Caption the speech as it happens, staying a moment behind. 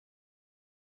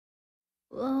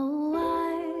Oh,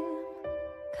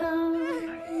 I'm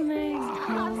coming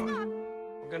home.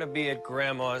 We're gonna be at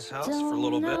Grandma's house for a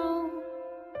little bit.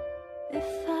 If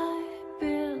I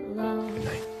belong. Good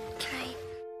night. Good night.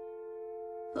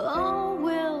 All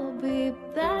will be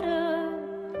better,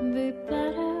 be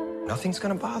better. Nothing's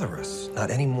gonna bother us.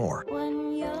 Not anymore.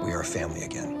 When you're We are a family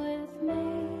again. with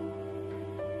me.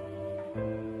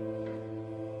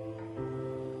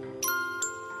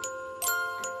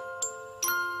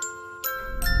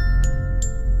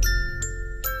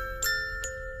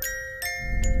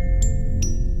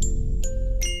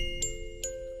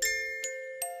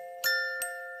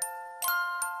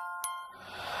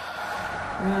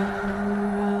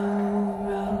 Row,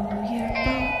 row your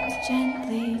boat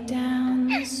gently down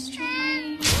the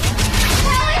stream.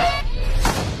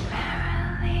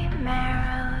 Merrily,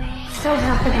 merrily. Still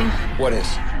happening. What is?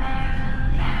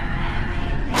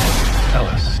 Tell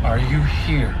us, are you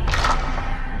here?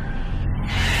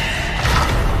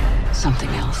 Something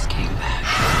else came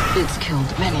back. It's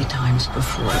killed many times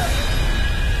before.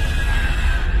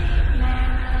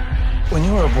 When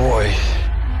you were a boy,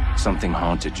 something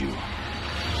haunted you.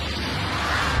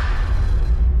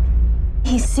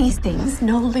 He sees things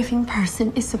no living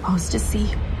person is supposed to see.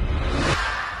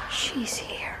 She's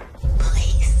here.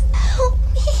 Please help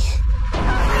me.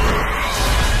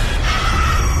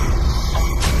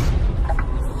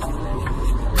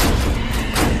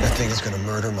 That thing is gonna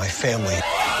murder my family.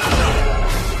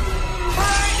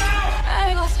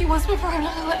 I lost you once before. I'm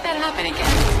not gonna let that happen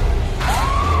again.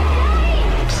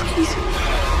 Please.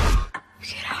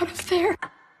 Get out of there.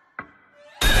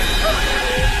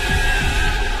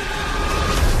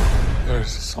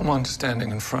 There's someone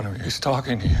standing in front of you. He's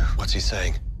talking to you. What's he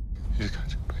saying? He's got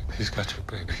your baby. He's got your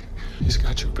baby. He's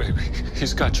got your baby.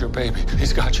 He's got your baby.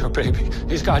 He's got your baby.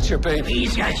 He's got your baby.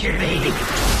 He's got your baby.